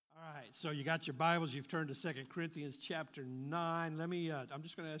so you got your Bibles. You've turned to 2 Corinthians chapter 9. I'm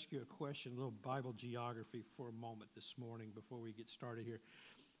just going to ask you a question, a little Bible geography for a moment this morning before we get started here.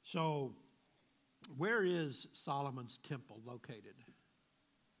 So, where is Solomon's temple located?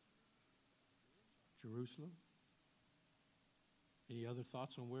 Jerusalem? Any other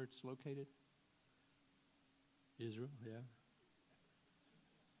thoughts on where it's located? Israel, yeah.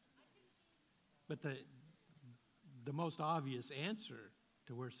 But the most obvious answer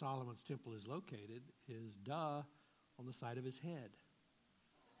to where Solomon's temple is located is, on the side of his head.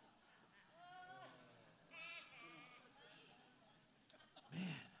 Man,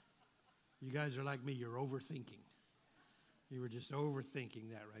 you guys are like me. You're overthinking. You were just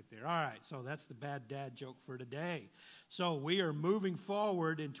overthinking that right there. All right, so that's the bad dad joke for today. So we are moving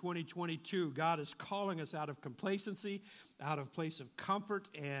forward in 2022. God is calling us out of complacency, out of place of comfort,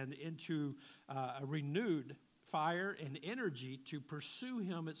 and into a renewed fire and energy to pursue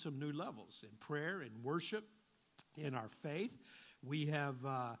Him at some new levels in prayer, in worship, in our faith. We have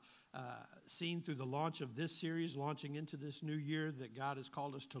seen through the launch of this series, launching into this new year, that God has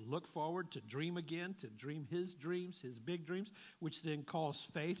called us to look forward, to dream again, to dream His dreams, His big dreams, which then calls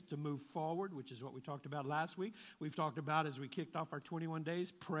faith to move forward, which is what we talked about last week. We've talked about, as we kicked off our 21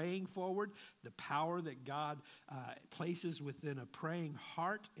 days, praying forward, the power that God places within a praying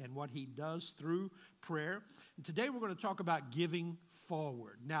heart and what He does through prayer. And today we're going to talk about giving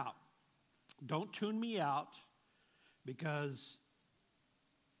forward. Now, don't tune me out because,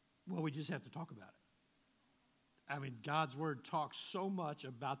 well, we just have to talk about it. I mean, God's Word talks so much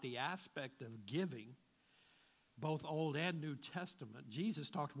about the aspect of giving, both Old and New Testament. Jesus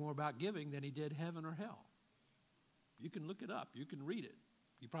talked more about giving than He did heaven or hell. You can look it up. You can read it.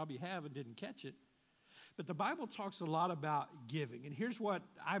 You probably have and didn't catch it. But the Bible talks a lot about giving. And here's what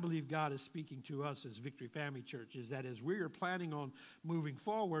I believe God is speaking to us as Victory Family Church, is that as we are planning on moving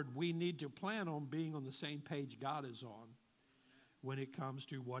forward, we need to plan on being on the same page God is on when it comes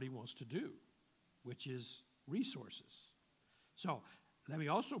to what He wants to do, which is resources. So let me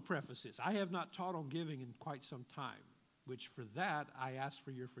also preface this. I have not taught on giving in quite some time, which for that I ask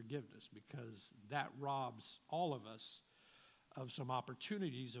for your forgiveness, because that robs all of us of some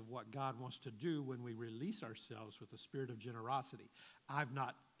opportunities of what God wants to do when we release ourselves with a spirit of generosity. I've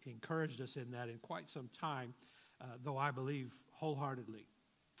not encouraged us in that in quite some time, though I believe wholeheartedly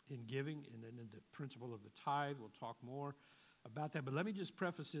in giving and in the principle of the tithe. We'll talk more about that. But let me just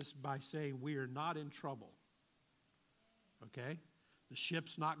preface this by saying we are not in trouble. Okay? The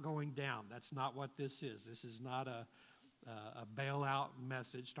ship's not going down. That's not what this is. This is not a bailout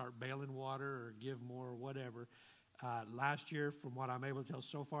message, start bailing water or give more or whatever. Last year, from what I'm able to tell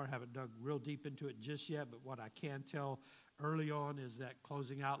so far, I haven't dug real deep into it just yet, but what I can tell early on is that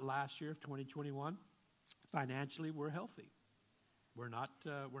closing out last year of 2021, financially, we're healthy. We're not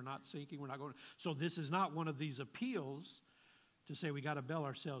sinking. We're not going. So this is not one of these appeals to say we got to bail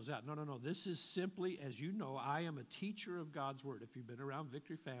ourselves out. No. This is simply, as you know, I am a teacher of God's Word. If you've been around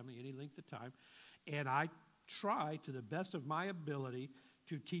Victory Family any length of time, and I try to the best of my ability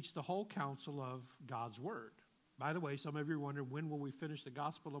to teach the whole counsel of God's Word. By the way, some of you are wondering, when will we finish the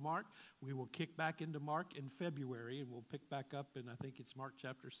Gospel of Mark? We will kick back into Mark in February, and we'll pick back up in, I think it's Mark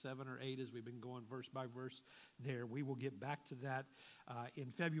chapter 7 or 8, as we've been going verse by verse there. We will get back to that in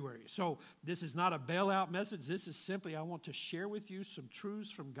February. So this is not a bailout message. This is simply, I want to share with you some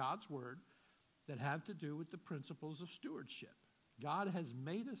truths from God's Word that have to do with the principles of stewardship. God has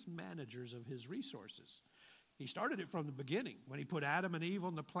made us managers of His resources. He started it from the beginning. When He put Adam and Eve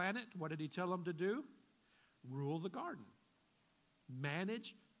on the planet, what did He tell them to do? Rule the garden.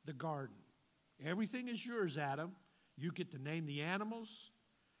 Manage the garden. Everything is yours, Adam. You get to name the animals.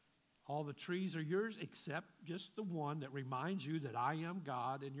 All the trees are yours except just the one that reminds you that I am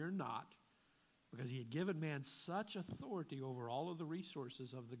God and you're not, because He had given man such authority over all of the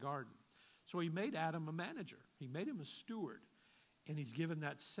resources of the garden. So He made Adam a manager. He made him a steward. And He's given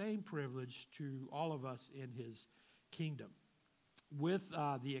that same privilege to all of us in His kingdom. With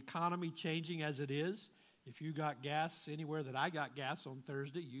the economy changing as it is, if you got gas anywhere that I got gas on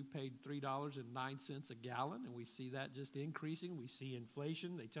Thursday, you paid $3.09 a gallon, and we see that just increasing. We see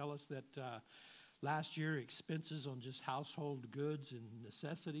inflation. They tell us that last year expenses on just household goods and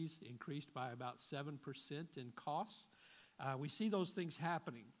necessities increased by about 7% in costs. We see those things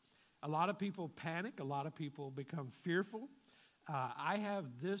happening. A lot of people panic. A lot of people become fearful. I have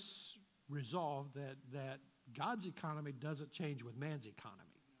this resolve that God's economy doesn't change with man's economy.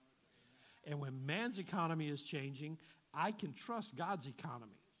 And when man's economy is changing, I can trust God's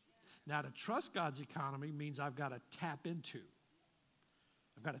economy. Now, to trust God's economy means I've got to tap into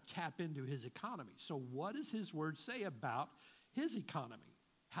His economy. So what does His Word say about His economy?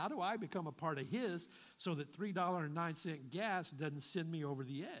 How do I become a part of his so that $3.09 gas doesn't send me over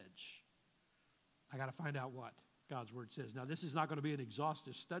the edge? I got to find out what God's word says. Now, this is not going to be an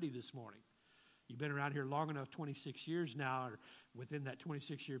exhaustive study this morning. You've been around here long enough, 26 years now, or within that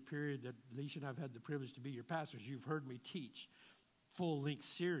 26-year period that Alicia and I have had the privilege to be your pastors, you've heard me teach full-length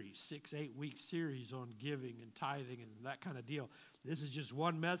series, 6-8-week series on giving and tithing and that kind of deal. This is just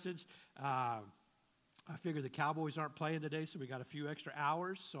one message. I figure the Cowboys aren't playing today, so we got a few extra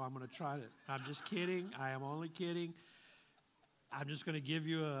hours, so I'm going to try to. I'm just kidding. I am only kidding. I'm just going to give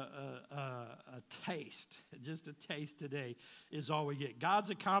you a taste. Just a taste today is all we get. God's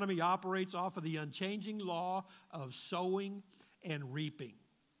economy operates off of the unchanging law of sowing and reaping.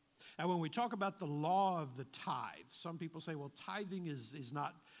 And when we talk about the law of the tithe, some people say, well, tithing is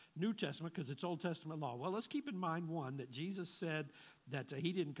not New Testament because it's Old Testament law. Well, let's keep in mind, one, that Jesus said that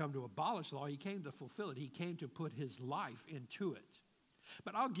he didn't come to abolish law. He came to fulfill it. He came to put his life into it.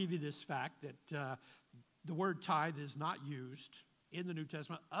 But I'll give you this fact that the word tithe is not used in the New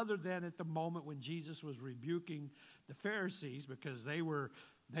Testament other than at the moment when Jesus was rebuking the Pharisees because they were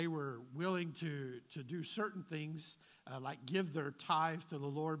willing to do certain things like give their tithe to the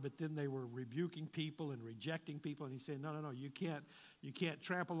Lord, but then they were rebuking people and rejecting people. And he said, no, you can't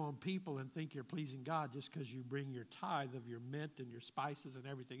trample on people and think you're pleasing God just because you bring your tithe of your mint and your spices and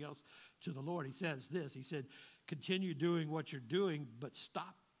everything else to the Lord. He says this, he said, continue doing what you're doing, but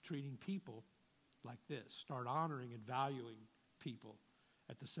stop treating people like this. Start honoring and valuing people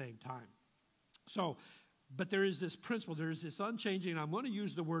at the same time. So, but there is this principle, there is this unchanging, and I'm going to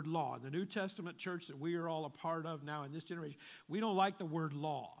use the word law. In the New Testament church that we are all a part of now in this generation, we don't like the word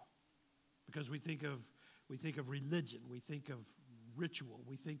law because we think of religion, we think of ritual,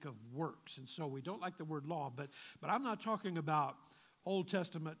 we think of works, and so we don't like the word law. But I'm not talking about Old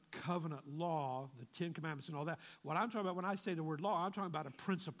Testament covenant law, the Ten Commandments and all that. What I'm talking about when I say the word law, I'm talking about a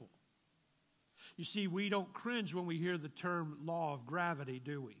principle. You see, we don't cringe when we hear the term law of gravity,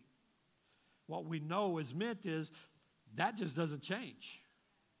 do we? What we know is meant is that just doesn't change.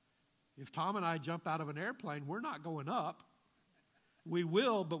 If Tom and I jump out of an airplane, we're not going up. We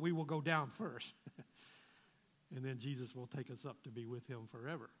will, but we will go down first. And then Jesus will take us up to be with him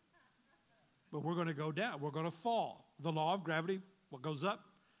forever. But we're going to go down. We're going to fall. The law of gravity, what goes up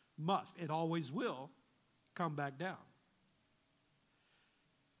must. It always will come back down.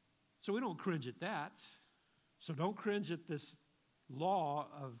 So we don't cringe at that. So don't cringe at this law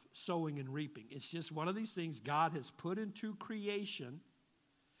of sowing and reaping. It's just one of these things God has put into creation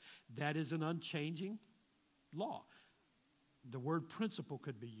that is an unchanging law. The word principle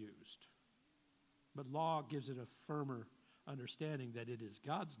could be used, but law gives it a firmer understanding that it is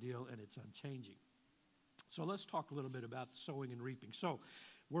God's deal and it's unchanging. So let's talk a little bit about sowing and reaping. So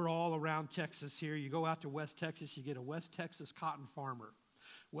we're all around Texas here. You go out to West Texas, you get a West Texas cotton farmer.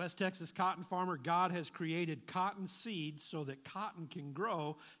 West Texas cotton farmer, God has created cotton seeds so that cotton can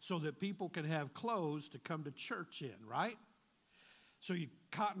grow, so that people can have clothes to come to church in, right? So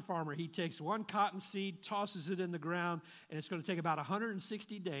cotton farmer, he takes one cotton seed, tosses it in the ground, and it's going to take about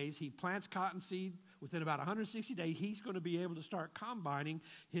 160 days. He plants cotton seed. Within about 160 days, he's going to be able to start combining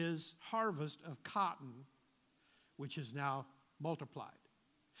his harvest of cotton, which is now multiplied.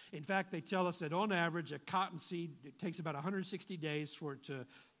 In fact, they tell us that on average, a cotton seed, it takes about 160 days for it to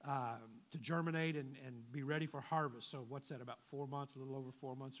germinate and be ready for harvest. So what's that, about 4 months, a little over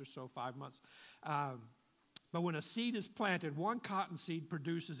 4 months or so, 5 months. But when a seed is planted, one cotton seed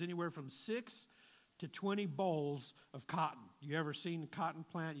produces anywhere from 6 to 20 bowls of cotton. You ever seen a cotton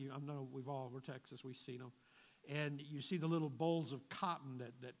plant? I know we're Texas, we've seen them. And you see the little bowls of cotton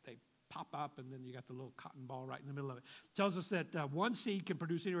that they pop up, and then you got the little cotton ball right in the middle of it. It tells us that one seed can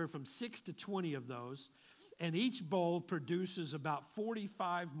produce anywhere from 6 to 20 of those, and each bowl produces about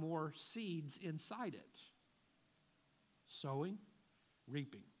 45 more seeds inside it. Sowing,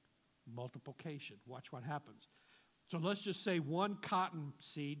 reaping, multiplication. Watch what happens. So let's just say one cotton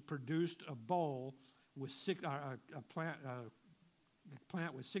seed produced a bowl with a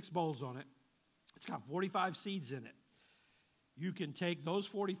plant with 6 bowls on it. It's got 45 seeds in it. You can take those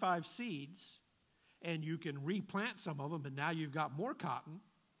 45 seeds and you can replant some of them, and now you've got more cotton.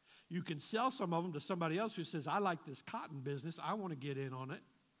 You can sell some of them to somebody else who says, I like this cotton business, I want to get in on it.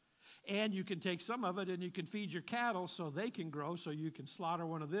 And you can take some of it and you can feed your cattle so they can grow, so you can slaughter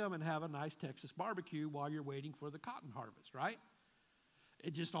one of them and have a nice Texas barbecue while you're waiting for the cotton harvest, right?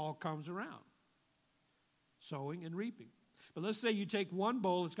 It just all comes around. Sowing and reaping. But let's say you take one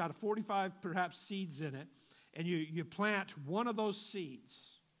bowl, it's got 45 perhaps seeds in it, and you plant one of those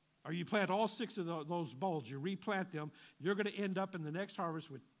seeds, or you plant all 6 of those bowls, you replant them, you're going to end up in the next harvest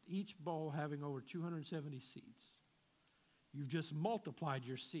with each bowl having over 270 seeds. You've just multiplied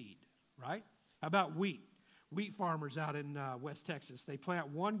your seed, right? How about wheat? Wheat farmers out in West Texas, they plant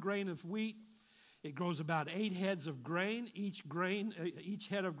 1 grain of wheat. It grows about 8 heads of grain. Each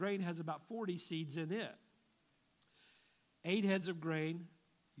head of grain has about 40 seeds in it. 8 heads of grain,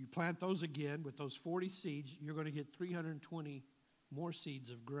 you plant those again with those 40 seeds, you're going to get 320 more seeds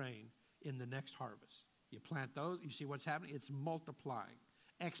of grain in the next harvest. You plant those, you see what's happening? It's multiplying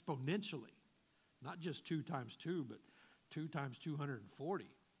exponentially. Not just 2 times 2, but 2 times 240.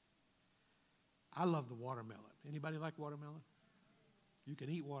 I love the watermelon. Anybody like watermelon? You can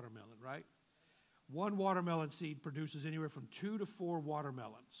eat watermelon, right? 1 watermelon seed produces anywhere from 2 to 4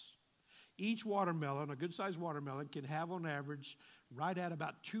 watermelons. Each watermelon, a good-sized watermelon, can have on average right at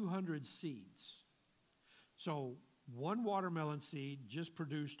about 200 seeds. So 1 watermelon seed just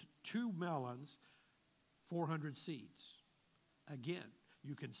produced 2 melons, 400 seeds. Again,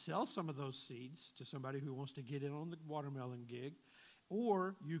 you can sell some of those seeds to somebody who wants to get in on the watermelon gig,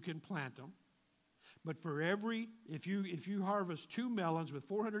 or you can plant them. But for if you harvest 2 melons with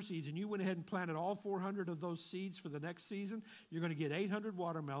 400 seeds and you went ahead and planted all 400 of those seeds for the next season, you're going to get 800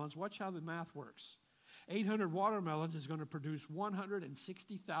 watermelons. Watch how the math works. 800 watermelons is going to produce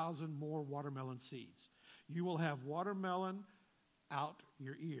 160,000 more watermelon seeds. You will have watermelon out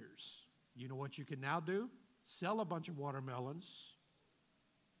your ears. You know what you can now do? Sell a bunch of watermelons.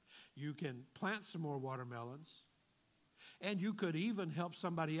 You can plant some more watermelons. And you could even help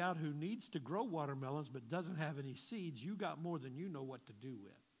somebody out who needs to grow watermelons but doesn't have any seeds. You got more than you know what to do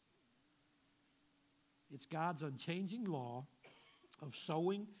with. It's God's unchanging law of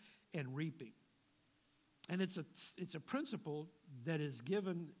sowing and reaping. And it's a principle that is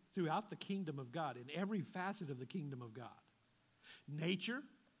given throughout the kingdom of God, in every facet of the kingdom of God. Nature,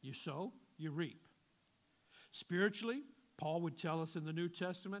 you sow, you reap. Spiritually, Paul would tell us in the New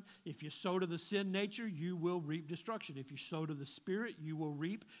Testament, if you sow to the sin nature, you will reap destruction. If you sow to the Spirit, you will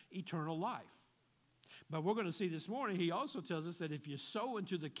reap eternal life. But we're going to see this morning, he also tells us that if you sow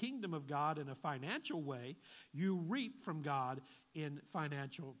into the kingdom of God in a financial way, you reap from God in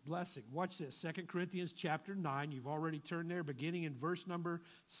financial blessing. Watch this, 2 Corinthians chapter 9. You've already turned there, beginning in verse number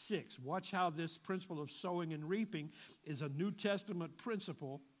 6. Watch how this principle of sowing and reaping is a New Testament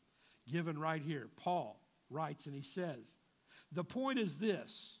principle given right here. Paul writes and he says, the point is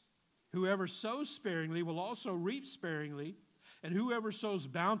this, whoever sows sparingly will also reap sparingly, and whoever sows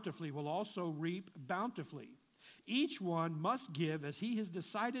bountifully will also reap bountifully. Each one must give as he has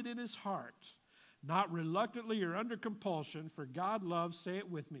decided in his heart, not reluctantly or under compulsion, for God loves, say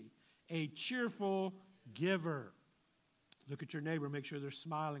it with me, a cheerful giver. Look at your neighbor, make sure they're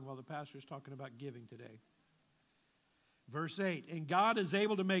smiling while the pastor is talking about giving today. Verse 8, and God is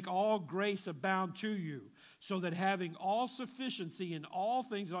able to make all grace abound to you, so that having all sufficiency in all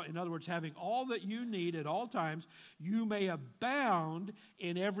things, in other words, having all that you need at all times, you may abound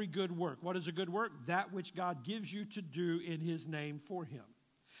in every good work. What is a good work? That which God gives you to do in his name for him.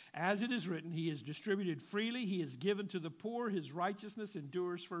 As it is written, he is distributed freely, he is given to the poor, his righteousness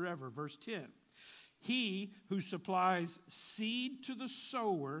endures forever. Verse 10. He who supplies seed to the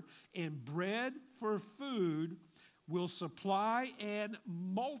sower and bread for food will supply and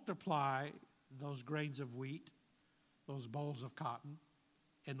multiply those grains of wheat, those bowls of cotton,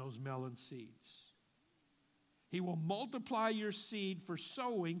 and those melon seeds. He will multiply your seed for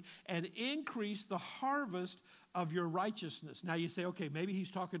sowing and increase the harvest of your righteousness. Now you say, okay, maybe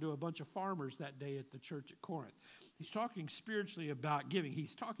he's talking to a bunch of farmers that day at the church at Corinth. He's talking spiritually about giving.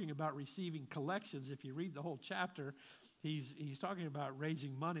 He's talking about receiving collections. If you read the whole chapter, He's talking about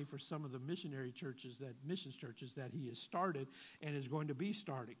raising money for some of the missions churches that he has started and is going to be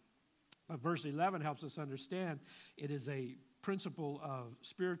starting. Verse 11 helps us understand it is a principle of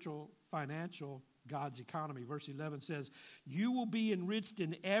spiritual, financial, God's economy. Verse 11 says, you will be enriched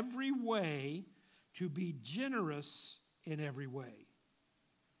in every way to be generous in every way,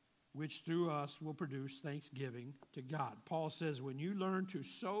 which through us will produce thanksgiving to God. Paul says when you learn to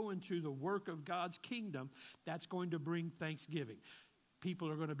sow into the work of God's kingdom, that's going to bring thanksgiving. People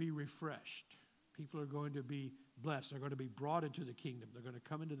are going to be refreshed. People are going to be blessed. They're going to be brought into the kingdom. They're going to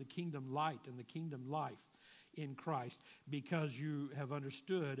come into the kingdom light and the kingdom life in Christ because you have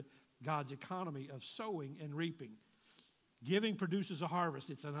understood God's economy of sowing and reaping. Giving produces a harvest.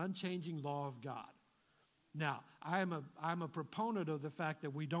 It's an unchanging law of God. Now, I'm a proponent of the fact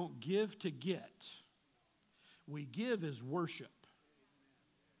that we don't give to get. We give as worship.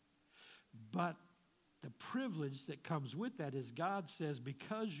 But the privilege that comes with that is God says,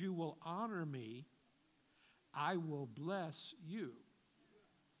 because you will honor me, I will bless you.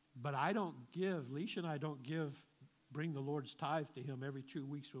 But I don't give, Leisha and I don't bring the Lord's tithe to him every 2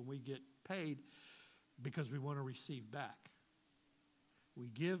 weeks when we get paid because we want to receive back. We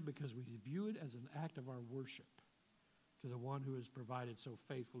give because we view it as an act of our worship to the one who has provided so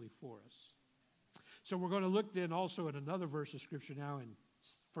faithfully for us. So we're going to look then also at another verse of Scripture now in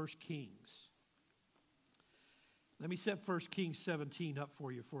 1 Kings. Let me set 1 Kings 17 up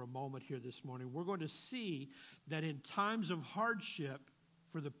for you for a moment here this morning. We're going to see that in times of hardship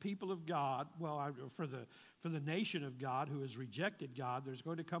for the people of God, for the nation of God who has rejected God, there's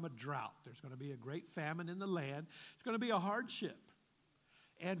going to come a drought. There's going to be a great famine in the land. It's going to be a hardship.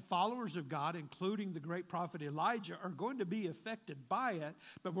 And followers of God, including the great prophet Elijah, are going to be affected by it.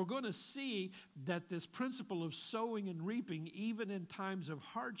 But we're going to see that this principle of sowing and reaping, even in times of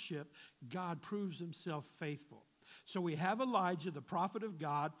hardship, God proves himself faithful. So we have Elijah, the prophet of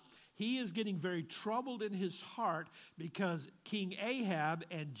God. He is getting very troubled in his heart because King Ahab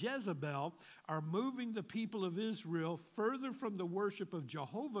and Jezebel are moving the people of Israel further from the worship of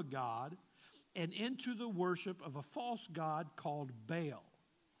Jehovah God and into the worship of a false god called Baal.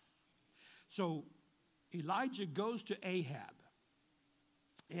 So Elijah goes to Ahab,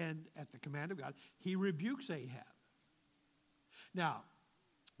 and at the command of God, he rebukes Ahab. Now,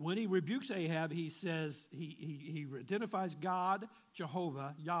 when he rebukes Ahab, he says, he identifies God,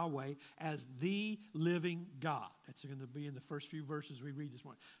 Jehovah, Yahweh, as the living God. That's going to be in the first few verses we read this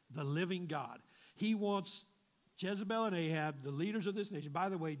morning. The living God. He wants Jezebel and Ahab, the leaders of this nation. By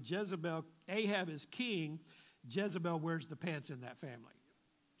the way, Ahab is king. Jezebel wears the pants in that family.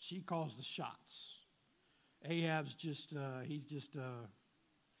 She calls the shots. Ahab's he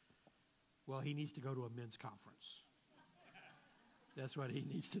needs to go to a men's conference. That's what he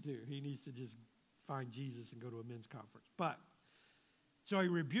needs to do. He needs to just find Jesus and go to a men's conference. So he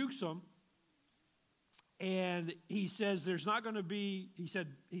rebukes them, and he says there's not going to be, he said,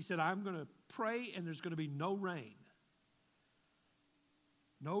 I'm going to pray, and there's going to be no rain.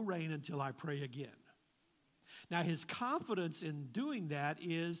 No rain until I pray again. Now, his confidence in doing that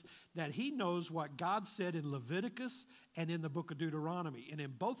is that he knows what God said in Leviticus and in the book of Deuteronomy. And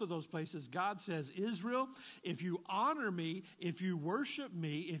in both of those places, God says, Israel, if you honor me, if you worship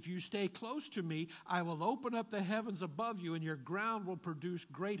me, if you stay close to me, I will open up the heavens above you and your ground will produce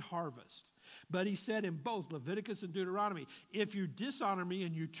great harvest. But he said in both Leviticus and Deuteronomy, if you dishonor me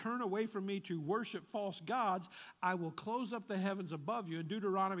and you turn away from me to worship false gods, I will close up the heavens above you. In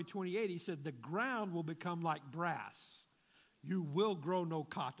Deuteronomy 28, he said, the ground will become like brass. You will grow no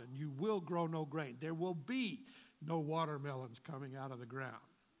cotton. You will grow no grain. There will be no watermelons coming out of the ground.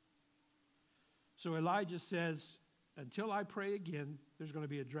 So Elijah says, until I pray again, there's going to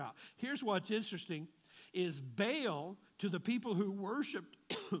be a drought. Here's what's interesting, is Baal, to the people who worshiped,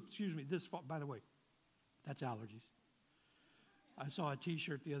 this fall, by the way, that's allergies. I saw a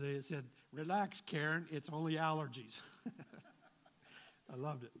t-shirt the other day that said, relax, Karen, it's only allergies. I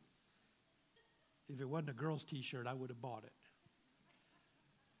loved it. If it wasn't a girl's t-shirt, I would have bought it.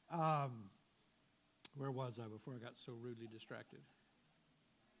 Where was I before I got so rudely distracted?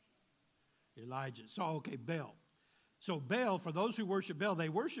 Elijah. Baal. So Baal, for those who worship Baal, they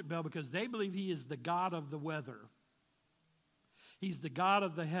worship Baal because they believe he is the god of the weather. He's the God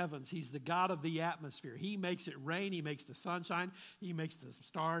of the heavens. He's the God of the atmosphere. He makes it rain. He makes the sun shine. He makes the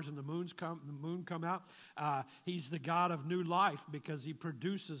stars and the moon come out. He's the God of new life because he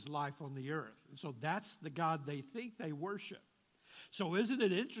produces life on the earth. And so that's the God they think they worship. So isn't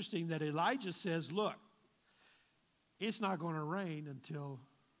it interesting that Elijah says, look, it's not going to rain until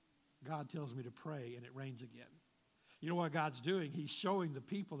God tells me to pray and it rains again. You know what God's doing? He's showing the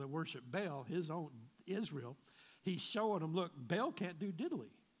people that worship Baal, his own Israel, he's showing them, look, Baal can't do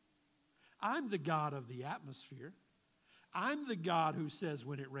diddly. I'm the God of the atmosphere. I'm the God who says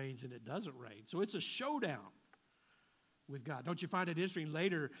when it rains and it doesn't rain. So it's a showdown with God. Don't you find it interesting?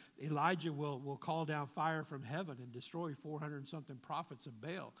 Later, Elijah will call down fire from heaven and destroy 400 and something prophets of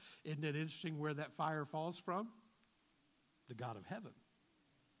Baal. Isn't it interesting where that fire falls from? The God of heaven.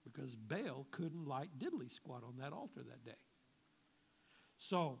 Because Baal couldn't light diddly squat on that altar that day.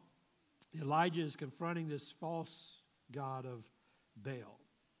 So Elijah is confronting this false god of Baal.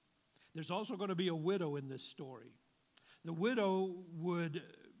 There's also going to be a widow in this story. The widow would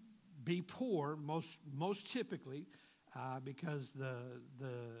be poor, most typically, because the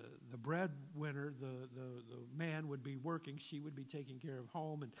breadwinner, the man would be working. She would be taking care of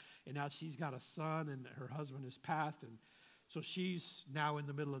home, and now she's got a son, and her husband has passed, and so she's now in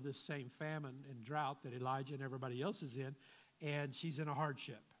the middle of this same famine and drought that Elijah and everybody else is in, and she's in a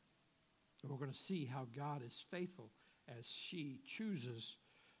hardship. And we're going to see how God is faithful as she chooses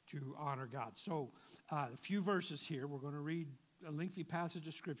to honor God. So a few verses here. We're going to read a lengthy passage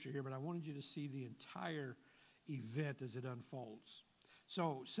of Scripture here, but I wanted you to see the entire event as it unfolds.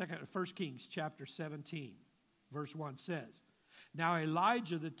 So 1 Kings chapter 17, verse 1 says, Now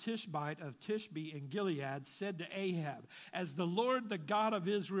Elijah the Tishbite of Tishbe in Gilead said to Ahab, as the Lord the God of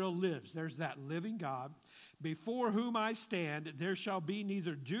Israel lives, there's that living God, before whom I stand, there shall be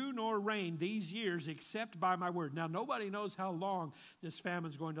neither dew nor rain these years except by my word. Now nobody knows how long this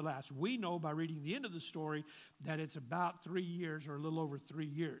famine's going to last. We know by reading the end of the story that it's about 3 years or a little over 3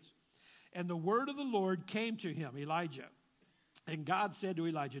 years. And the word of the Lord came to him, Elijah. And God said to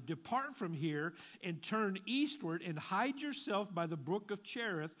Elijah, depart from here and turn eastward and hide yourself by the brook of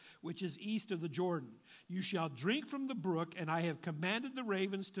Cherith, which is east of the Jordan. You shall drink from the brook, and I have commanded the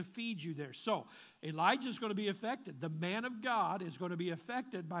ravens to feed you there. So Elijah is going to be affected. The man of God is going to be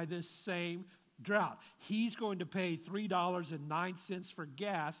affected by this same drought. He's going to pay $3.09 for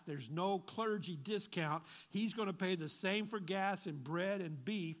gas. There's no clergy discount. He's going to pay the same for gas and bread and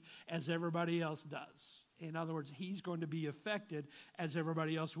beef as everybody else does. In other words, he's going to be affected as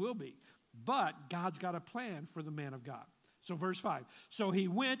everybody else will be. But God's got a plan for the man of God. So verse 5, so he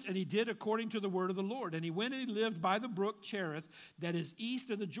went and he did according to the word of the Lord. And he went and he lived by the brook Cherith that is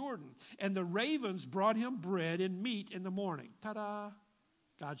east of the Jordan. And the ravens brought him bread and meat in the morning. Ta-da!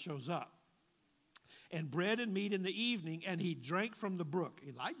 God shows up. And bread and meat in the evening, and he drank from the brook.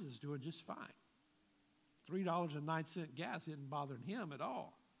 Elijah's doing just fine. $3.09 gas isn't bothering him at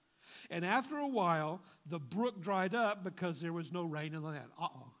all. And after a while, the brook dried up because there was no rain in the land.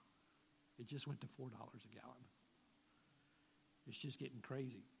 It just went to $4 a gallon. It's just getting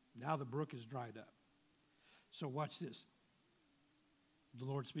crazy. Now the brook is dried up. So watch this. The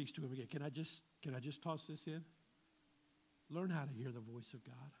Lord speaks to him again. Can I just toss this in? Learn how to hear the voice of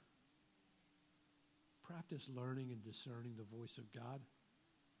God. Practice learning and discerning the voice of God.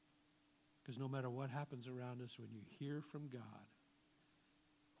 Because no matter what happens around us, when you hear from God,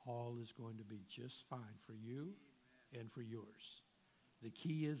 all is going to be just fine for you and for yours. The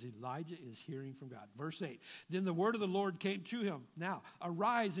key is Elijah is hearing from God. Verse 8, then the word of the Lord came to him. Now,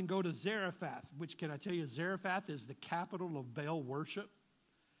 arise and go to Zarephath, which, can I tell you, Zarephath is the capital of Baal worship.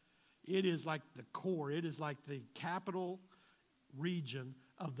 It is like the core. It is like the capital region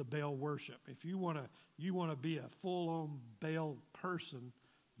of the Baal worship. If you want to be a full-on Baal person,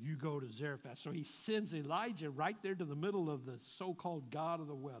 you go to Zarephath. So he sends Elijah right there to the middle of the so-called god of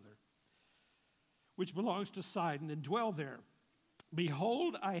the weather, which belongs to Sidon, and dwell there.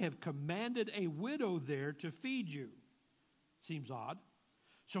 Behold, I have commanded a widow there to feed you. Seems odd.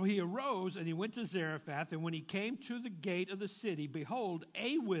 So he arose and he went to Zarephath, and when he came to the gate of the city, behold,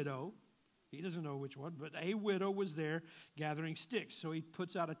 a widow, he doesn't know which one, but a widow was there gathering sticks. So he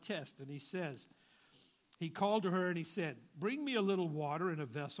puts out a test, and he says, he called to her and he said, bring me a little water in a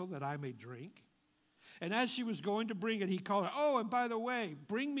vessel that I may drink. And as she was going to bring it, he called her, oh, and by the way,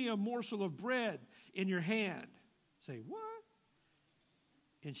 bring me a morsel of bread in your hand. Say, what?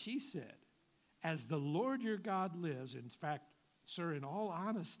 And she said, as the Lord your God lives, in fact, sir, in all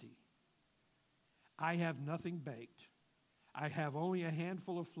honesty, I have nothing baked. I have only a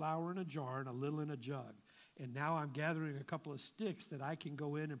handful of flour in a jar and a little in a jug. And now I'm gathering a couple of sticks that I can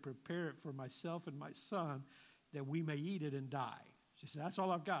go in and prepare it for myself and my son that we may eat it and die. She said, that's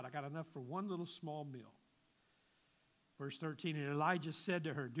all I've got. I got enough for one little small meal. Verse 13, and Elijah said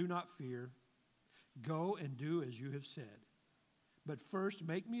to her, do not fear. Go and do as you have said. But first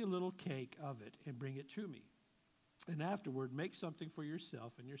make me a little cake of it and bring it to me. And afterward make something for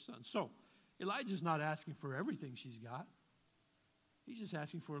yourself and your son. So Elijah's not asking for everything she's got. He's just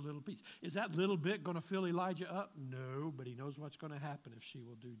asking for a little piece. Is that little bit going to fill Elijah up? No, but he knows what's going to happen if she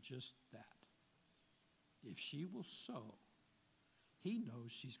will do just that. If she will sow, he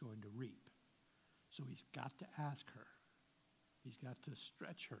knows she's going to reap. So he's got to ask her. He's got to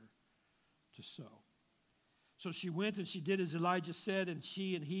stretch her to sow. So she went and she did as Elijah said, and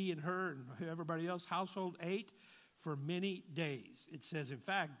she and he and her and everybody else household ate for many days. It says, in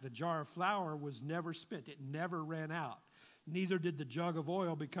fact, the jar of flour was never spent. It never ran out. Neither did the jug of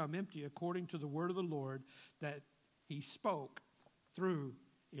oil become empty, according to the word of the Lord that he spoke through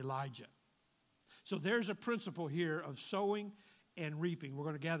Elijah. So there's a principle here of sowing and reaping. We're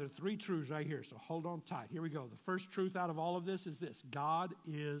going to gather 3 truths right here, so hold on tight. Here we go. The first truth out of all of this is this: God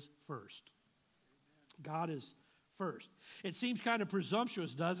is first. God is first. It seems kind of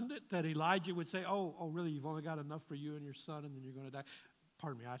presumptuous, doesn't it, that Elijah would say, oh, really, you've only got enough for you and your son, and then you're going to die.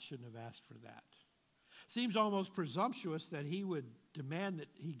 Pardon me, I shouldn't have asked for that. Seems almost presumptuous that he would demand that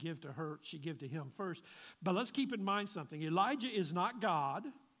he give to her, she give to him first. But let's keep in mind something. Elijah is not God,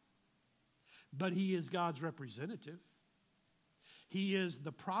 but he is God's representative. He is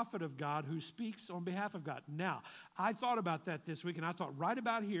the prophet of God who speaks on behalf of God. Now, I thought about that this week, and I thought right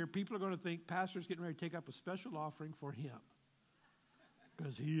about here, people are going to think pastor's getting ready to take up a special offering for him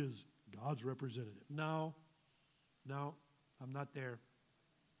because he is God's representative. No, I'm not there.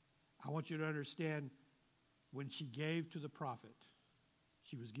 I want you to understand when she gave to the prophet,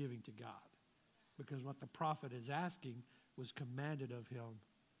 she was giving to God. Because what the prophet is asking was commanded of him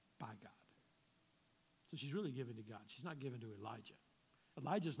by God. So she's really giving to God. She's not giving to Elijah.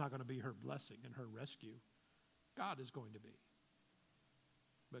 Elijah's not going to be her blessing and her rescue. God is going to be.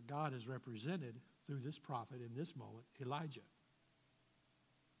 But God is represented through this prophet in this moment, Elijah.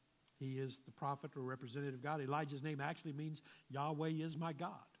 He is the prophet or representative of God. Elijah's name actually means Yahweh is my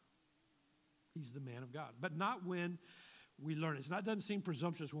God. He's the man of God. But not when we learn it. It doesn't seem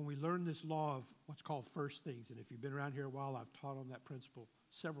presumptuous when we learn this law of what's called first things. And if you've been around here a while, I've taught on that principle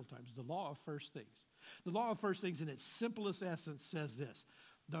several times. The law of first things. The law of first things in its simplest essence says this: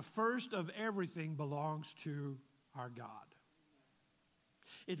 the first of everything belongs to our God.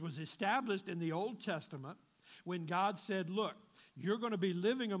 It was established in the Old Testament when God said, look, you're going to be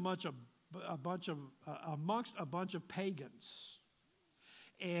living amongst a bunch of pagans.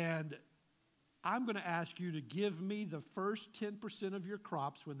 And I'm going to ask you to give me the first 10% of your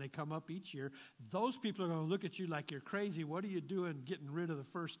crops when they come up each year. Those people are going to look at you like you're crazy. What are you doing getting rid of the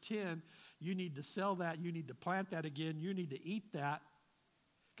first 10? You need to sell that. You need to plant that again. You need to eat that,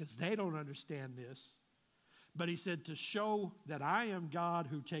 because they don't understand this. But he said, to show that I am God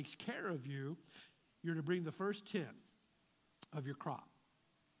who takes care of you, you're to bring the first 10 of your crop.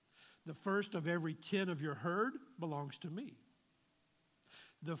 The first of every 10 of your herd belongs to me.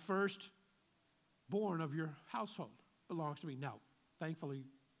 The first born of your household belongs to me. Now, thankfully,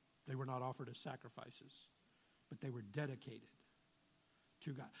 they were not offered as sacrifices, but they were dedicated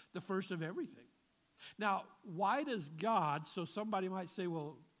to God. The first of everything. Now, why does God, so somebody might say,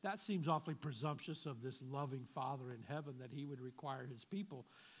 well, that seems awfully presumptuous of this loving Father in heaven that he would require his people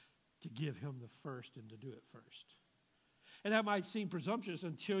to give him the first and to do it first. And that might seem presumptuous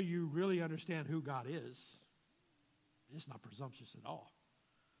until you really understand who God is. It's not presumptuous at all.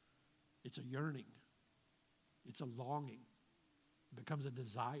 It's a yearning. It's a longing. It becomes a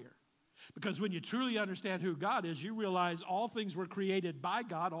desire. Because when you truly understand who God is, you realize all things were created by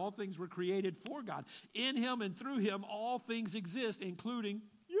God. All things were created for God. In him and through him, all things exist, including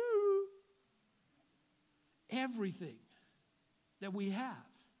you. Everything that we have,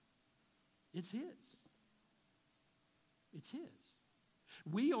 it's his. It's his.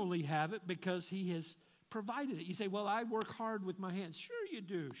 We only have it because he has provided it. You say, well, I work hard with my hands. Sure you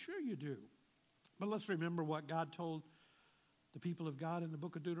do. Sure you do. But let's remember what God told the people of God in the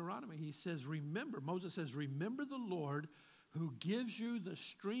book of Deuteronomy. He says, remember, Moses says, remember the Lord who gives you the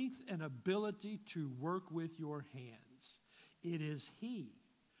strength and ability to work with your hands. It is he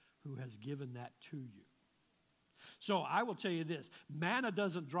who has given that to you. So I will tell you this, manna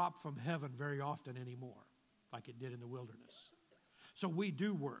doesn't drop from heaven very often anymore like it did in the wilderness. So we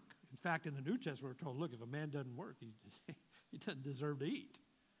do work. In fact, in the New Testament, we're told, look, if a man doesn't work, he doesn't deserve to eat.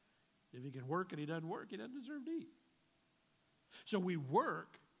 If he can work and he doesn't work, he doesn't deserve to eat. So we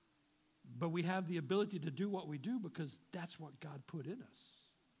work, but we have the ability to do what we do because that's what God put in us.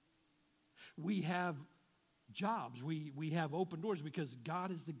 We have jobs. We have open doors because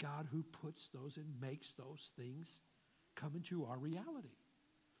God is the God who puts those and makes those things come into our reality.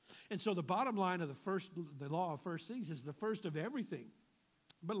 And so the bottom line of the law of first things is the first of everything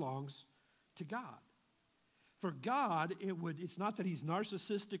belongs to God. For God, it's not that he's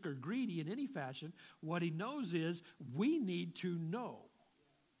narcissistic or greedy in any fashion. What he knows is we need to know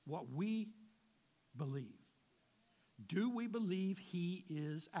what we believe. Do we believe he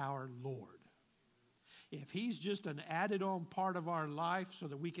is our Lord? If he's just an added-on part of our life so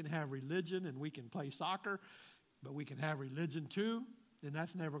that we can have religion and we can play soccer, but we can have religion too, then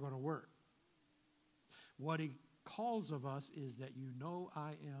that's never going to work. What he calls of us is that you know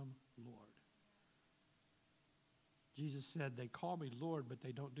I am Lord. Jesus said, they call me Lord, but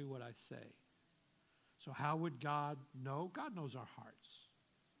they don't do what I say. So how would God know? God knows our hearts.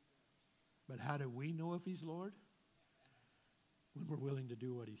 But how do we know if he's Lord? When we're willing to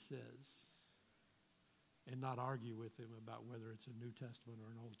do what he says and not argue with him about whether it's a New Testament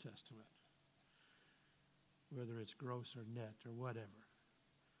or an Old Testament, whether it's gross or net or whatever.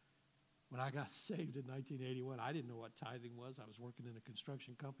 When I got saved in 1981, I didn't know what tithing was. I was working in a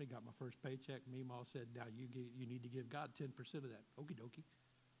construction company, got my first paycheck. Meemaw said, now you need to give God 10% of that. Okie dokie.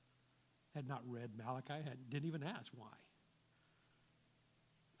 Had not read Malachi, didn't even ask why.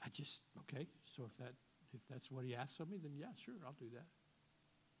 Okay, so if that's what he asks of me, then yeah, sure, I'll do that.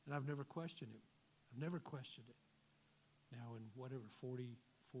 And I've never questioned him. I've never questioned it. Now in 40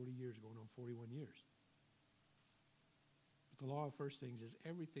 years, going on 41 years. The law of first things is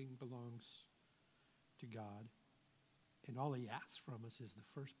everything belongs to God, and all he asks from us is the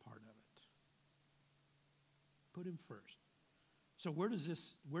first part of it. Put him first. So where does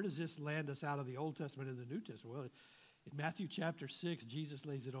this land us out of the Old Testament and the New Testament? Well, in Matthew chapter 6, Jesus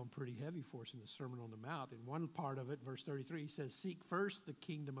lays it on pretty heavy for us in the Sermon on the Mount. In one part of it, verse 33, he says, "Seek first the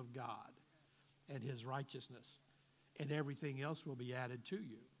kingdom of God and his righteousness, and everything else will be added to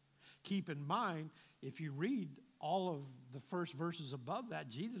you." Keep in mind, if you read all of the first verses above that,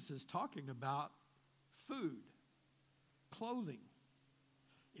 Jesus is talking about food, clothing.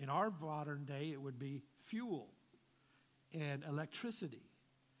 In our modern day, it would be fuel and electricity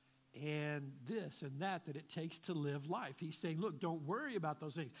and this and that it takes to live life. He's saying, look, don't worry about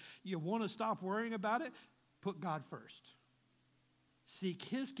those things. You want to stop worrying about it? Put God first. Seek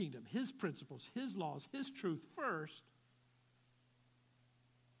his kingdom, his principles, his laws, his truth first,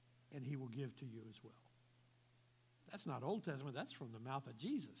 and he will give to you as well. That's not Old Testament. That's from the mouth of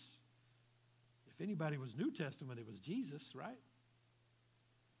Jesus. If anybody was New Testament, it was Jesus, right?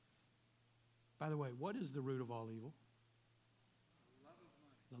 By the way, what is the root of all evil?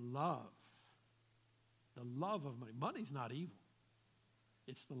 The love. The love of money. Money's not evil.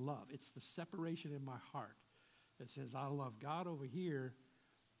 It's the love. It's the separation in my heart that says, I love God over here,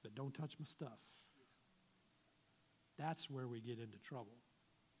 but don't touch my stuff. That's where we get into trouble.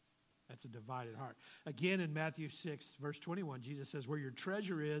 That's a divided heart. Again, in Matthew 6, verse 21, Jesus says, where your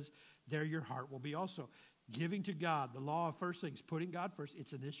treasure is, there your heart will be also. Giving to God, the law of first things, putting God first,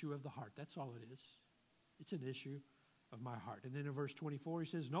 it's an issue of the heart. That's all it is. It's an issue of my heart. And then in verse 24, he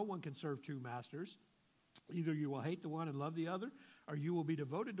says, no one can serve two masters. Either you will hate the one and love the other, or you will be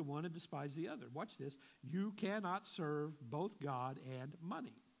devoted to one and despise the other. Watch this. You cannot serve both God and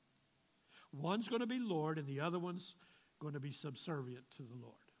money. One's going to be Lord, and the other one's going to be subservient to the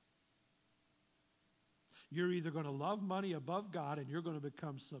Lord. You're either going to love money above God, and you're going to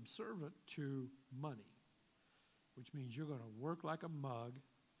become subservient to money, which means you're going to work like a mug,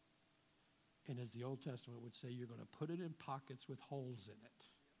 and as the Old Testament would say, you're going to put it in pockets with holes in it.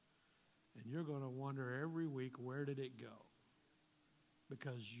 And you're going to wonder every week, where did it go?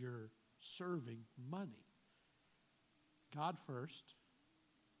 Because you're serving money. God first,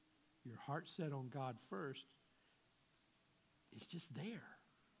 your heart set on God first, it's just there.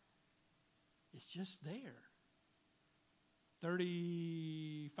 It's just there.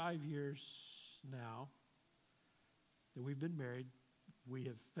 35 years now that we've been married, we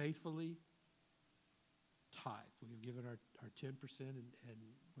have faithfully tithed. We have given our 10%, and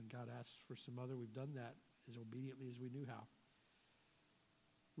when God asks for some other, we've done that as obediently as we knew how.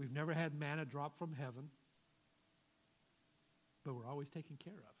 We've never had manna drop from heaven, but we're always taken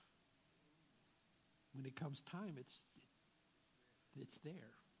care of. When it comes time, it's there.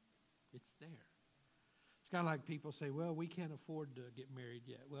 It's there. It's kind of like people say, well, we can't afford to get married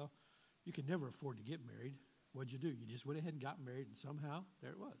yet. Well, you can never afford to get married. What'd you do? You just went ahead and got married, and somehow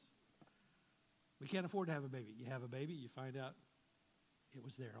there it was. We can't afford to have a baby. You have a baby, you find out it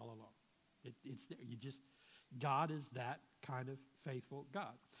was there all along. It's there. God is that kind of faithful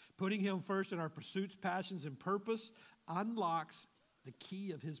God. Putting him first in our pursuits, passions, and purpose unlocks the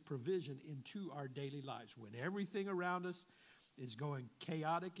key of his provision into our daily lives. When everything around us is going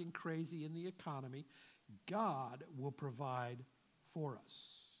chaotic and crazy in the economy, God will provide for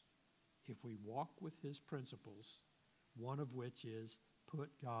us if we walk with his principles, one of which is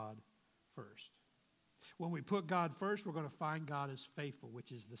put God first. When we put God first, we're going to find God as faithful,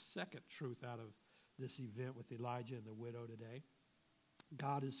 which is the second truth out of this event with Elijah and the widow today.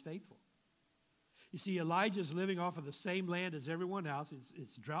 God is faithful. You see, Elijah's living off of the same land as everyone else.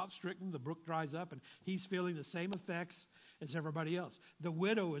 It's drought-stricken. The brook dries up, and he's feeling the same effects as everybody else. The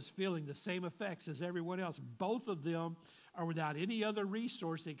widow is feeling the same effects as everyone else. Both of them are without any other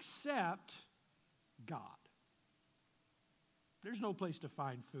resource except God. There's no place to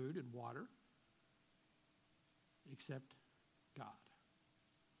find food and water except God.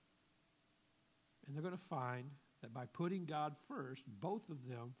 And they're going to find that by putting God first, both of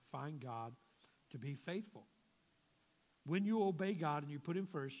them find God to be faithful. When you obey God and you put him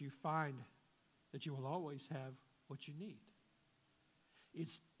first, you find that you will always have what you need.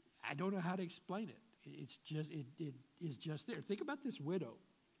 I don't know how to explain it. It is just there. Think about this widow.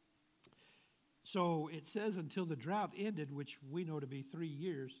 So it says until the drought ended, which we know to be 3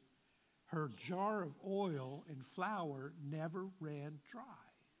 years, her jar of oil and flour never ran dry.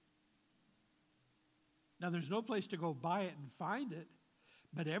 Now, there's no place to go buy it and find it,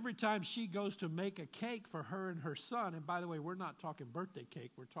 but every time she goes to make a cake for her and her son, and by the way, we're not talking birthday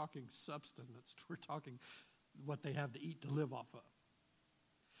cake, we're talking substance, we're talking what they have to eat to live off of.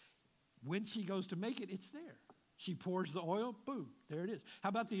 When she goes to make it, it's there. She pours the oil, boom, there it is. How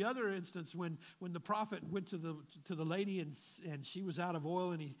about the other instance when the prophet went to the lady and she was out of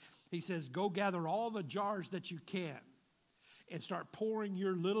oil, and he says, go gather all the jars that you can. and start pouring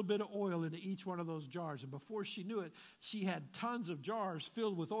your little bit of oil into each one of those jars. And before she knew it, she had tons of jars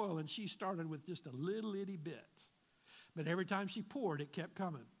filled with oil, and she started with just a little itty bit. But every time she poured, it kept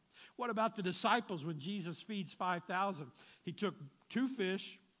coming. What about the disciples when Jesus feeds 5,000? He took 2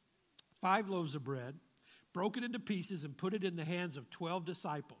 fish, 5 loaves of bread, broke it into pieces, and put it in the hands of 12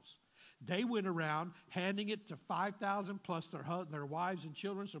 disciples. They went around handing it to 5,000 plus their wives and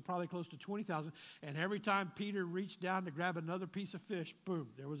children, so probably close to 20,000. And every time Peter reached down to grab another piece of fish, boom,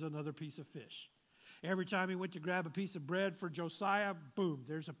 there was another piece of fish. Every time he went to grab a piece of bread for Josiah, boom,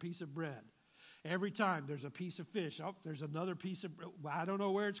 there's a piece of bread. Every time there's a piece of fish, oh, there's another piece of bread. I don't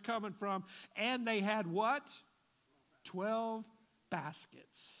know where it's coming from. And they had what? 12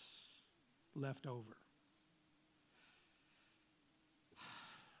 baskets left over.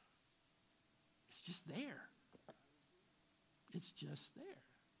 It's just there. It's just there.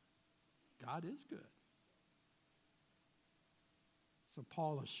 God is good. So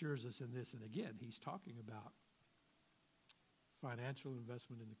Paul assures us in this, and again, he's talking about financial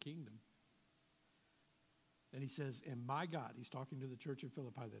investment in the kingdom. And he says, and my God, he's talking to the church in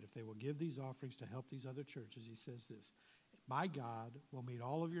Philippi, that if they will give these offerings to help these other churches, he says this, my God will meet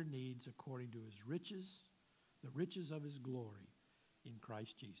all of your needs according to his riches, the riches of his glory in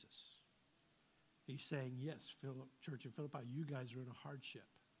Christ Jesus. He's saying, yes, church in Philippi, you guys are in a hardship.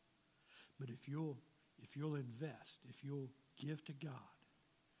 But if you'll invest, if you'll give to God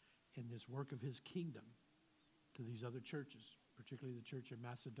in this work of his kingdom to these other churches, particularly the church in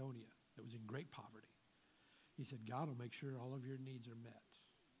Macedonia that was in great poverty, he said, God will make sure all of your needs are met.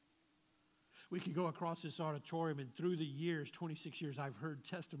 We could go across this auditorium, and through the years, 26 years, I've heard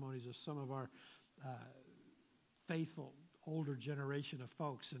testimonies of some of our faithful older generation of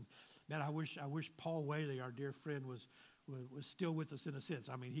folks. And man, I wish Paul Whaley, our dear friend, was still with us in a sense.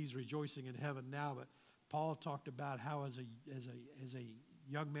 I mean, he's rejoicing in heaven now, but Paul talked about how as a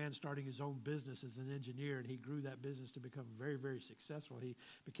young man starting his own business as an engineer, and he grew that business to become very, very successful. He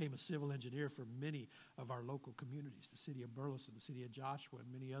became a civil engineer for many of our local communities, the city of Burleson, the city of Joshua,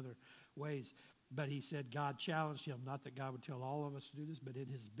 and many other ways. But he said God challenged him, not that God would tell all of us to do this, but in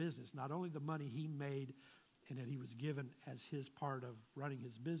his business, not only the money he made and that he was given as his part of running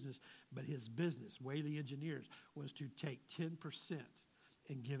his business, but his business, Whaley Engineers, was to take 10%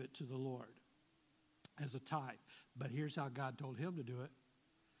 and give it to the Lord as a tithe. But here's how God told him to do it.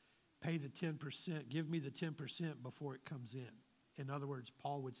 Pay the 10%, give me the 10% before it comes in. In other words,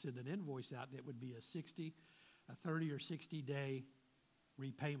 Paul would send an invoice out, and it would be a 30 or 60 day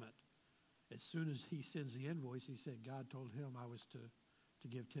repayment. As soon as he sends the invoice, he said God told him I was to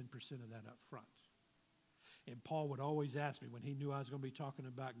give 10% of that up front. And Paul would always ask me when he knew I was going to be talking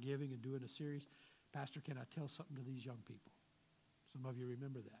about giving and doing a series, Pastor, can I tell something to these young people? Some of you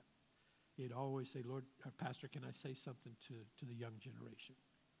remember that. He'd always say, Lord, Pastor, can I say something to the young generation?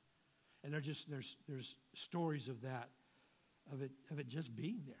 And there's stories of that, of it just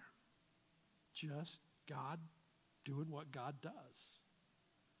being there. Just God doing what God does.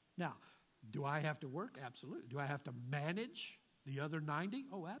 Now, do I have to work? Absolutely. Do I have to manage the other 90?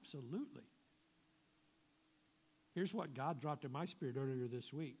 Oh, absolutely. Here's what God dropped in my spirit earlier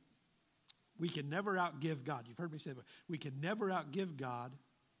this week. We can never outgive God. You've heard me say that. We can never outgive God,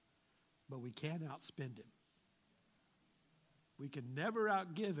 but we can outspend him. We can never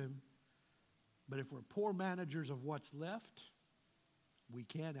outgive him, but if we're poor managers of what's left, we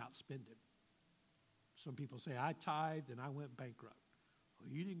can outspend him. Some people say, I tithed and I went bankrupt.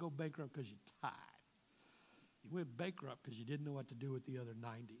 Well, you didn't go bankrupt because you tithed. You went bankrupt because you didn't know what to do with the other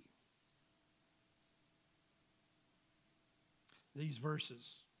 90. These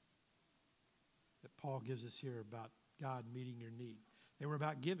verses that Paul gives us here about God meeting your need, they were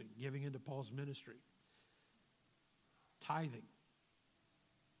about giving into Paul's ministry. Tithing.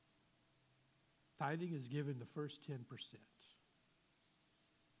 Tithing is giving the first 10%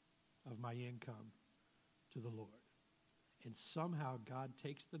 of my income to the Lord. And somehow God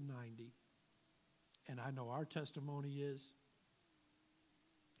takes the 90, and I know our testimony is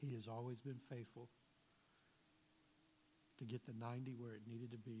he has always been faithful to get the 90 where it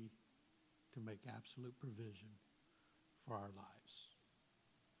needed to be to make absolute provision for our lives.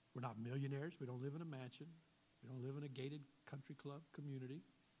 We're not millionaires. We don't live in a mansion. We don't live in a gated country club community.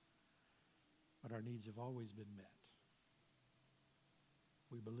 But our needs have always been met.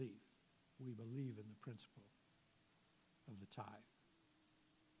 We believe. We believe in the principle of the tithe.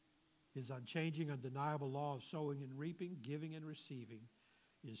 His unchanging, undeniable law of sowing and reaping, giving and receiving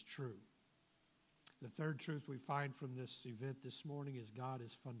is true. The third truth we find from this event this morning is God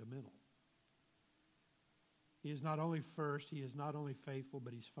is fundamental. He is not only first, he is not only faithful,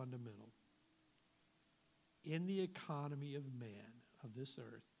 but he's fundamental. in the economy of man, of this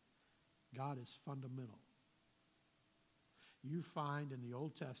earth, God is fundamental. You find in the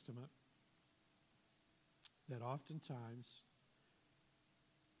Old Testament that oftentimes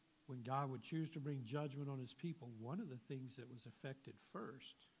when God would choose to bring judgment on his people, one of the things that was affected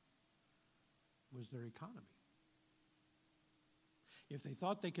first was their economy. If they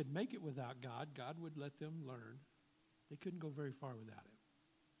thought they could make it without God, God would let them learn they couldn't go very far without him.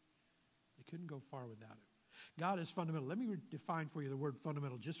 They couldn't go far without him. God is fundamental. Let me define for you the word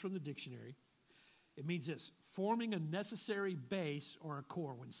fundamental just from the dictionary. It means this: forming a necessary base or a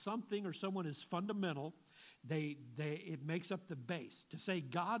core. When something or someone is fundamental, it makes up the base. To say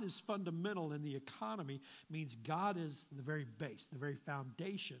God is fundamental in the economy means God is the very base, the very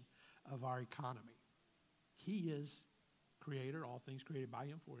foundation of our economy. He is creator, all things created by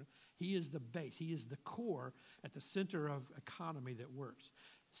him, for him. He is the base. He is the core at the center of economy that works.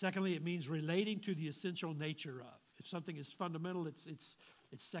 Secondly, it means relating to the essential nature of. If something is fundamental, it's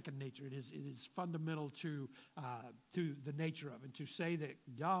second nature. It is fundamental to the nature of. And to say that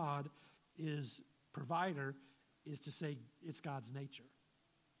God is provider is to say it's God's nature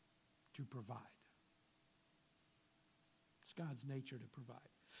to provide. It's God's nature to provide.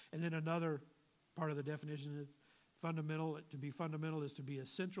 And then another part of the definition is fundamental. To be fundamental is to be a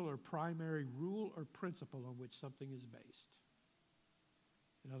central or primary rule or principle on which something is based.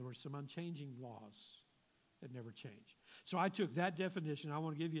 In other words, some unchanging laws that never change. So I took that definition. I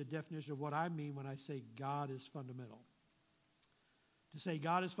want to give you a definition of what I mean when I say God is fundamental. To say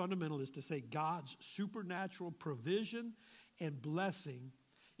God is fundamental is to say God's supernatural provision and blessing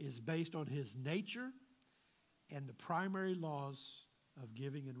is based on his nature and the primary laws of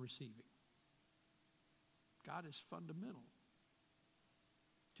giving and receiving. God is fundamental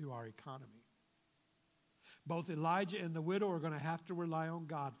to our economy. Both Elijah and the widow are going to have to rely on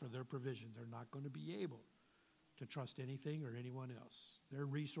God for their provision. They're not going to be able to trust anything or anyone else. Their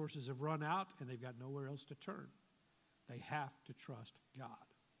resources have run out and they've got nowhere else to turn. They have to trust God.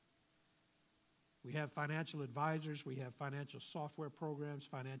 We have financial advisors, we have financial software programs,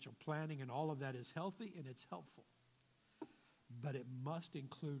 financial planning, and all of that is healthy and it's helpful. But it must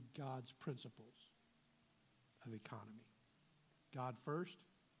include God's principles of economy. God first,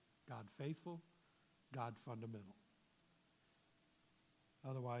 God faithful, God fundamental.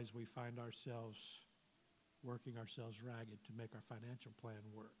 Otherwise, we find ourselves working ourselves ragged to make our financial plan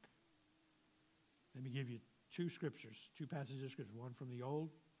work. Let me give you two scriptures, two passages of scripture, one from the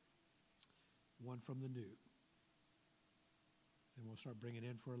Old, one from the New. And we'll start bringing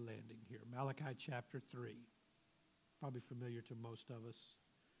in for a landing here. Malachi chapter 3, probably familiar to most of us.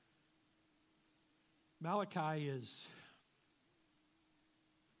 Malachi is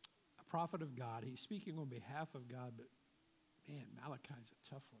a prophet of God. He's speaking on behalf of God, but man, Malachi's a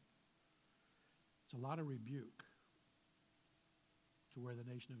tough one. It's a lot of rebuke to where the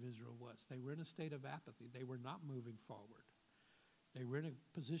nation of Israel was. They were in a state of apathy. They were not moving forward. They were in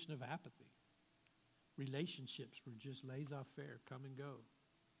a position of apathy. Relationships were just laissez-faire, come and go.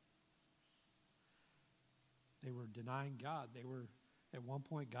 They were denying God. They were, at one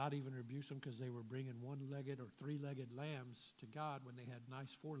point, God even rebuked them because they were bringing one-legged or three-legged lambs to God when they had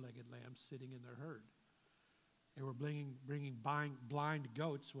nice four-legged lambs sitting in their herd. They were bringing blind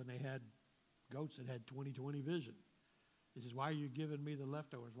goats when they had goats that had 20/20 vision. He says, why are you giving me the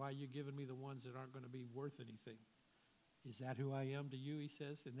leftovers? Why are you giving me the ones that aren't going to be worth anything? Is that who I am to you, he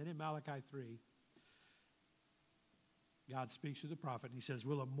says? And then in Malachi 3, God speaks to the prophet, and he says,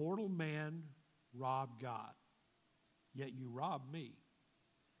 will a mortal man rob God? Yet you rob me.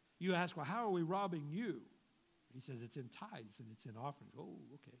 You ask, well, how are we robbing you? He says, it's in tithes and it's in offerings. Oh,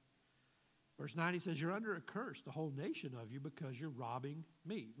 okay. Verse 9, he says, you're under a curse, the whole nation of you, because you're robbing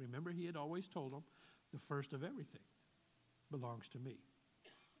me. Remember, he had always told them, the first of everything belongs to me.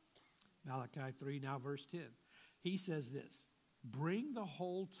 Malachi 3, now verse 10. He says this, bring the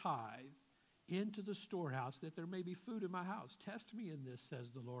whole tithe into the storehouse that there may be food in my house. Test me in this,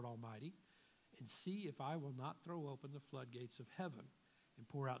 says the Lord Almighty, and see if I will not throw open the floodgates of heaven and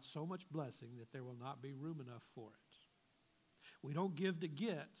pour out so much blessing that there will not be room enough for it. We don't give to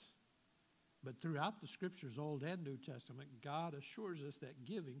get, but throughout the scriptures, Old and New Testament, God assures us that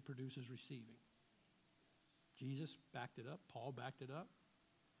giving produces receiving. Jesus backed it up. Paul backed it up.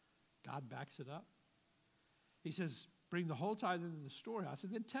 God backs it up. He says, bring the whole tithe into the storehouse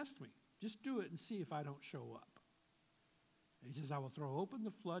and then test me. Just do it and see if I don't show up. And he says, I will throw open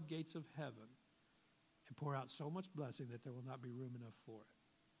the floodgates of heaven and pour out so much blessing that there will not be room enough for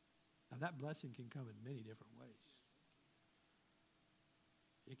it. Now that blessing can come in many different ways.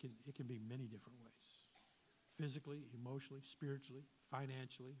 It can be many different ways. Physically, emotionally, spiritually,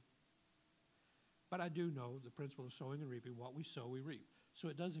 financially. But I do know the principle of sowing and reaping. What we sow, we reap. So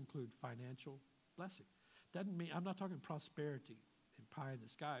it does include financial blessing. Doesn't mean, I'm not talking prosperity and pie in the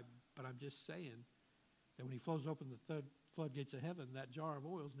sky, but I'm just saying that when he flows open the floodgates of heaven, that jar of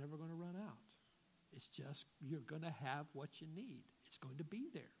oil is never going to run out. It's just, you're going to have what you need. It's going to be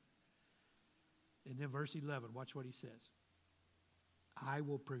there. And then verse 11, watch what he says. I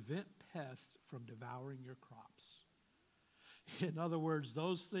will prevent pests from devouring your crops. In other words,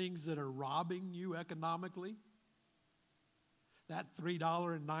 those things that are robbing you economically, that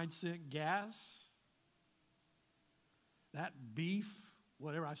 $3.09 gas, that beef,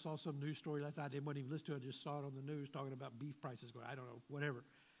 whatever. I saw some news story last night. I didn't even listen to it. I just saw it on the news talking about beef prices going. I don't know, whatever.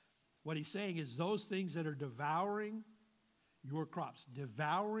 What he's saying is those things that are devouring your crops,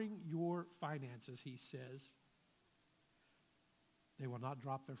 devouring your finances, he says, they will not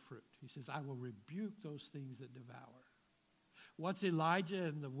drop their fruit. He says, I will rebuke those things that devour. What's Elijah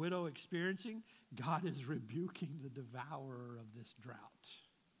and the widow experiencing? God is rebuking the devourer of this drought.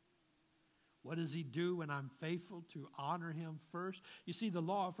 What does he do when I'm faithful to honor him first? You see, the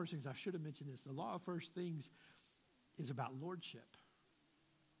law of first things, I should have mentioned this, the law of first things is about lordship.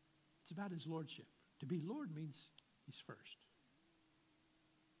 It's about his lordship. To be Lord means he's first.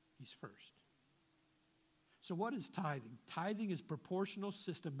 He's first. So what is tithing? Tithing is proportional,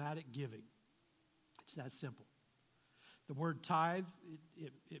 systematic giving. It's that simple. The word tithe,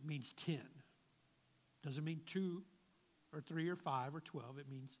 it means 10. Doesn't mean 2 or 3 or 5 or 12. It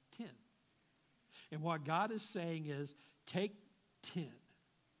means 10. And what God is saying is, take 10.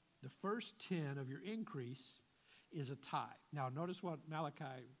 The first 10 of your increase is a tithe. Now, notice what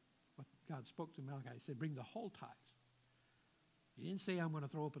God spoke to Malachi. He said, bring the whole tithe. He didn't say, I'm going to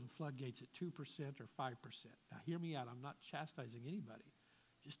throw open the floodgates at 2% or 5%. Now, hear me out. I'm not chastising anybody.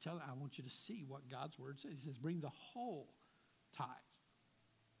 Just I want you to see what God's word says. He says, bring the whole tithe.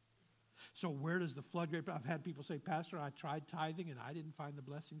 So where does the floodgate? I've had people say, Pastor, I tried tithing and I didn't find the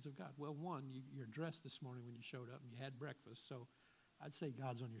blessings of God. Well, one, you're dressed this morning when you showed up and you had breakfast. So I'd say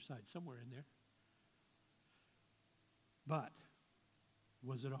God's on your side somewhere in there. But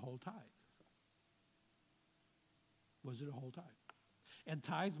was it a whole tithe? Was it a whole tithe? And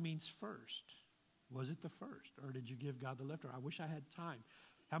tithe means first. Was it the first? Or did you give God the leftover? I wish I had time.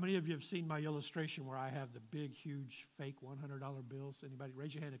 How many of you have seen my illustration where I have the big, huge, fake $100 bills? Anybody?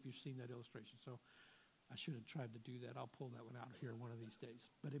 Raise your hand if you've seen that illustration. So I should have tried to do that. I'll pull that one out here one of these days.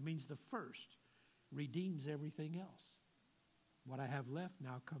 But it means the first redeems everything else. What I have left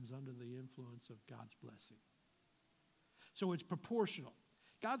now comes under the influence of God's blessing. So it's proportional.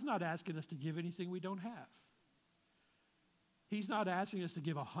 God's not asking us to give anything we don't have. He's not asking us to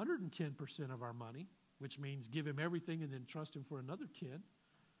give 110% of our money, which means give him everything and then trust him for another 10.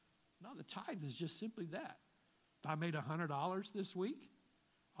 No, the tithe is just simply that. If I made $100 this week,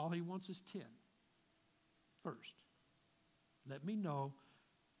 all he wants is 10. First, let me know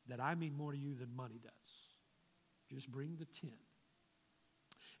that I mean more to you than money does. Just bring the 10.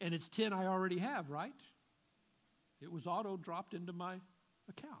 And it's 10 I already have, right? It was auto dropped into my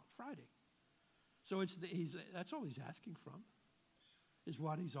account Friday. So that's all he's asking from, is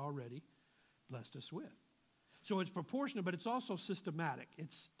what he's already blessed us with. So it's proportionate, but it's also systematic.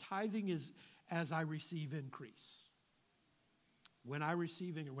 Tithing is as I receive increase. When I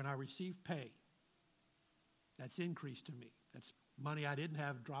receive pay, that's increase to me. That's money I didn't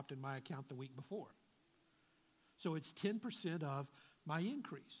have dropped in my account the week before. So it's 10% of my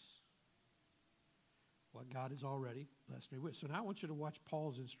increase. What God has already blessed me with. So now I want you to watch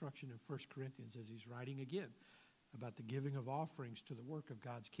Paul's instruction in 1 Corinthians as he's writing again about the giving of offerings to the work of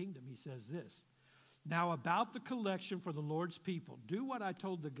God's kingdom. He says this, now about the collection for the Lord's people, do what I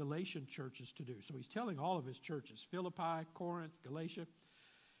told the Galatian churches to do. So he's telling all of his churches, Philippi, Corinth, Galatia.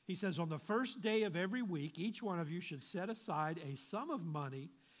 He says, on the first day of every week, each one of you should set aside a sum of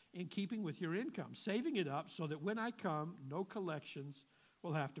money in keeping with your income, saving it up so that when I come, no collections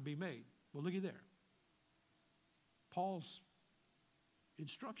will have to be made. Well, looky there. Paul's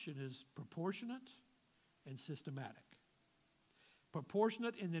instruction is proportionate and systematic.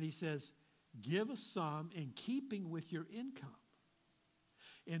 Proportionate in that he says, give a sum in keeping with your income.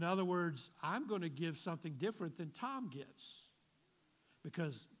 In other words, I'm going to give something different than Tom gives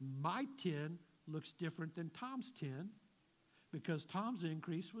because my 10 looks different than Tom's 10 because Tom's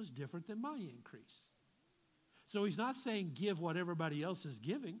increase was different than my increase. So he's not saying give what everybody else is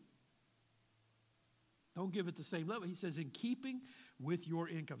giving. Don't give it the same level. He says in keeping with your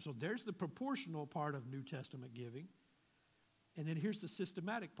income. So there's the proportional part of New Testament giving. And then here's the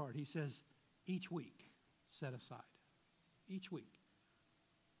systematic part. He says each week set aside. Each week.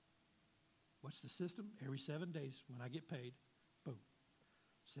 What's the system? Every 7 days when I get paid, boom.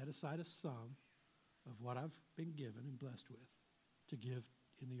 Set aside a sum of what I've been given and blessed with to give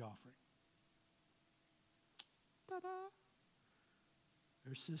in the offering. Ta-da!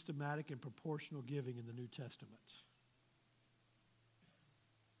 There's systematic and proportional giving in the New Testament.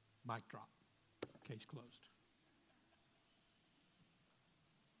 Mic drop. Case closed.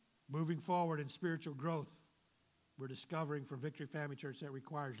 Moving forward in spiritual growth, we're discovering for Victory Family Church that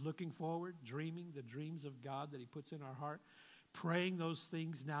requires looking forward, dreaming the dreams of God that He puts in our heart, praying those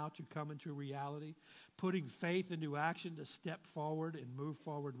things now to come into reality, putting faith into action to step forward and move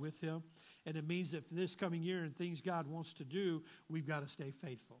forward with Him. And it means that for this coming year and things God wants to do, we've got to stay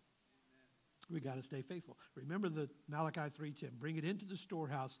faithful. We've got to stay faithful. Remember the Malachi 3:10, bring it into the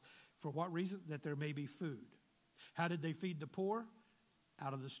storehouse. For what reason? That there may be food. How did they feed the poor?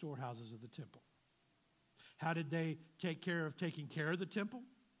 Out of the storehouses of the temple. How did they take care of taking care of the temple?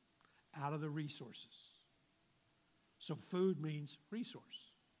 Out of the resources. So food means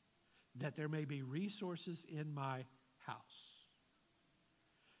resource. That there may be resources in my house.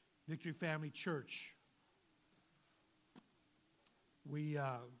 Victory Family Church, we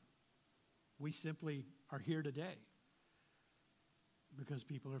simply are here today because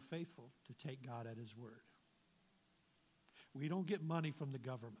people are faithful to take God at His word. We don't get money from the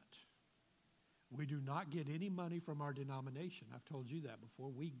government. We do not get any money from our denomination. I've told you that before.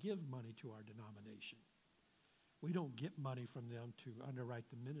 We give money to our denomination. We don't get money from them to underwrite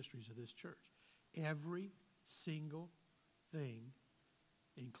the ministries of this church. Every single thing,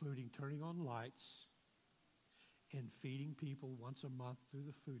 including turning on lights and feeding people once a month through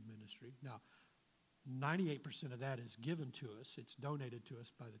the food ministry. Now, 98% of that is given to us. It's donated to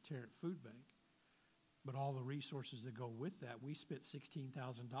us by the Tarrant Food Bank. But all the resources that go with that, we spent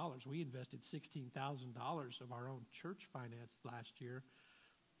 $16,000. We invested $16,000 of our own church finance last year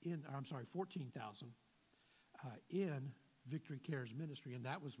 $14,000 in Victory Cares Ministry, and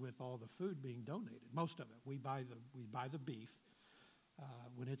that was with all the food being donated. Most of it. We buy the beef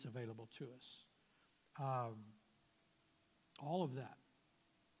when it's available to us. All of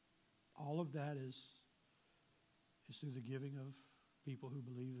that is through the giving of people who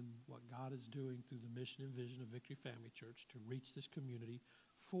believe in what God is doing through the mission and vision of Victory Family Church to reach this community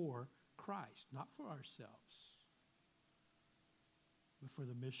for Christ, not for ourselves, but for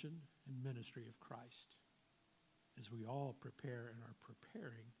the mission and ministry of Christ as we all prepare and are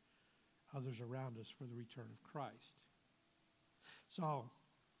preparing others around us for the return of Christ. So,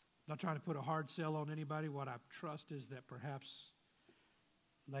 I'm not trying to put a hard sell on anybody. What I trust is that perhaps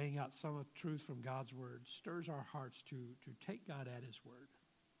laying out some of the truth from God's word stirs our hearts to take God at His word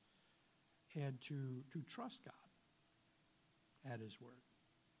and to trust God at His word.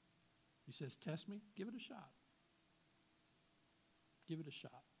 He says, test me, give it a shot. Give it a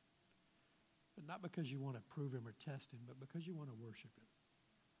shot. But not because you want to prove Him or test Him, but because you want to worship Him.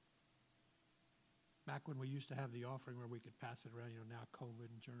 Back when we used to have the offering where we could pass it around, now COVID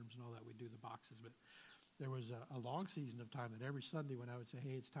and germs and all that, we do the boxes, but there was a long season of time that every Sunday when I would say,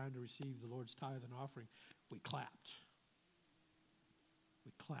 hey, it's time to receive the Lord's tithe and offering, we clapped.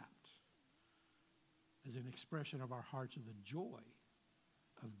 We clapped as an expression of our hearts of the joy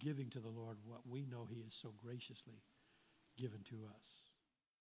of giving to the Lord what we know He has so graciously given to us.